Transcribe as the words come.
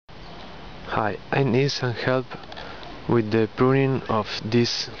Hi, I need some help with the pruning of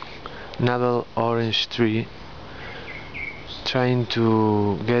this Navel orange tree, trying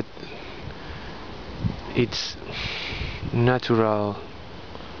to get its natural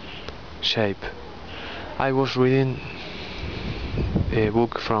shape. I was reading a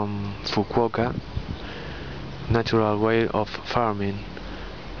book from Fukuoka, Natural Way of Farming,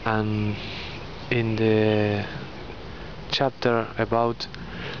 and in the chapter about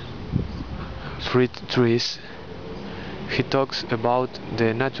fruit trees, he talks about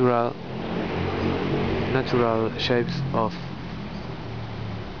the natural shapes of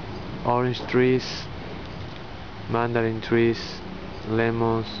orange trees, mandarin trees,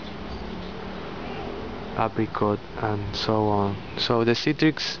 lemons, apricot, and so on. So the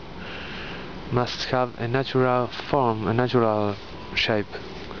citrus must have a natural form, a natural shape.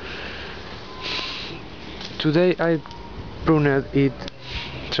 Today I pruned it,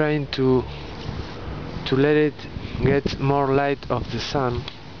 trying to let it get more light of the sun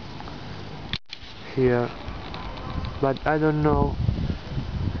here, but I don't know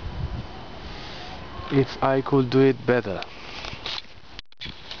if I could do it better.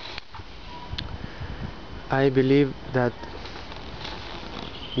 I believe that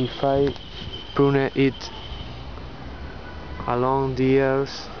if I prune it along the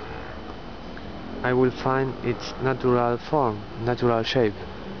years, I will find its natural form, natural shape.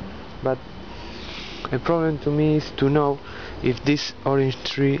 But a problem to me is to know if this orange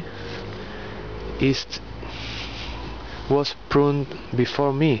tree was pruned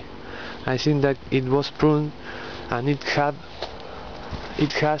before me. I think that it was pruned and it has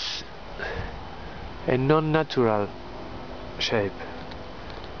a non-natural shape,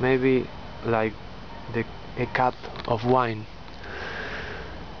 maybe like a cup of wine,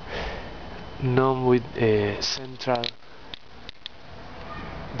 not with a central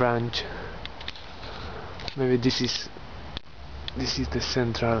branch. Maybe this is the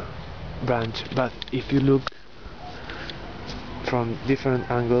central branch, but if you look from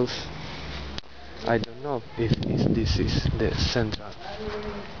different angles, I don't know if this is the central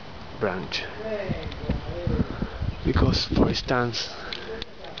branch, because for instance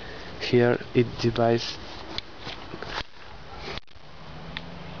here it divides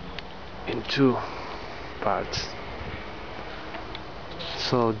in two parts,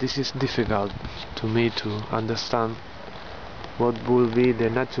 so this is difficult to me to understand what will be the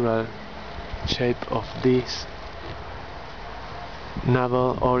natural shape of this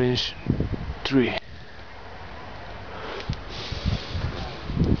Navel orange tree.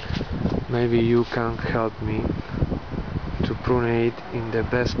 Maybe you can help me to prune it in the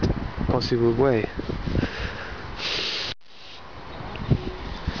best possible way.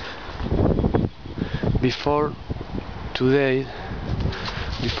 Before today,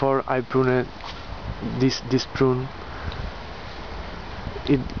 before I pruned this prune,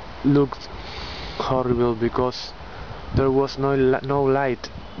 it looked horrible because there was no light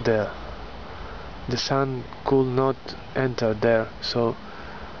there. The sun could not enter there, so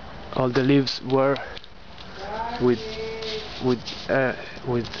all the leaves were with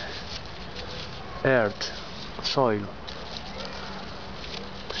earth, soil,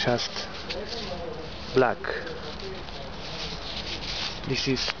 just black. This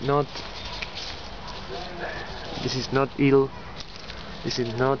is not ill. This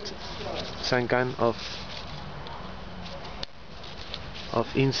is not some kind of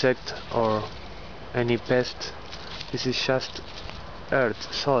insect or any pest. This is just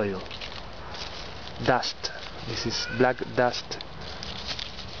earth, soil, dust. This is black dust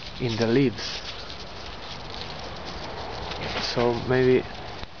in the leaves. So maybe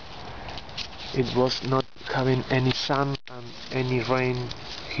it was not having any sun and any rain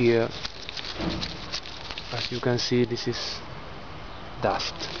here. As you can see, this is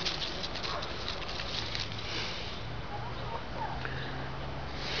dust.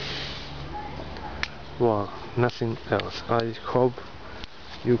 Well, nothing else. I hope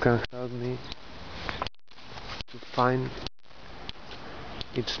you can help me to find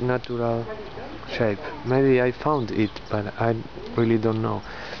its natural shape. Maybe I found it, but I really don't know.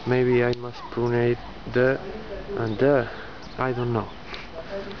 Maybe I must prune it there and there. I don't know.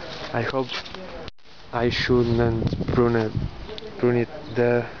 I hope I shouldn't prune it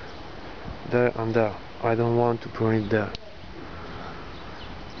there and there. I don't want to prune it there.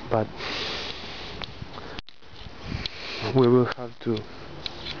 But we will have to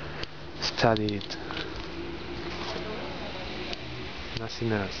study it.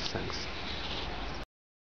 Nothing else, thanks.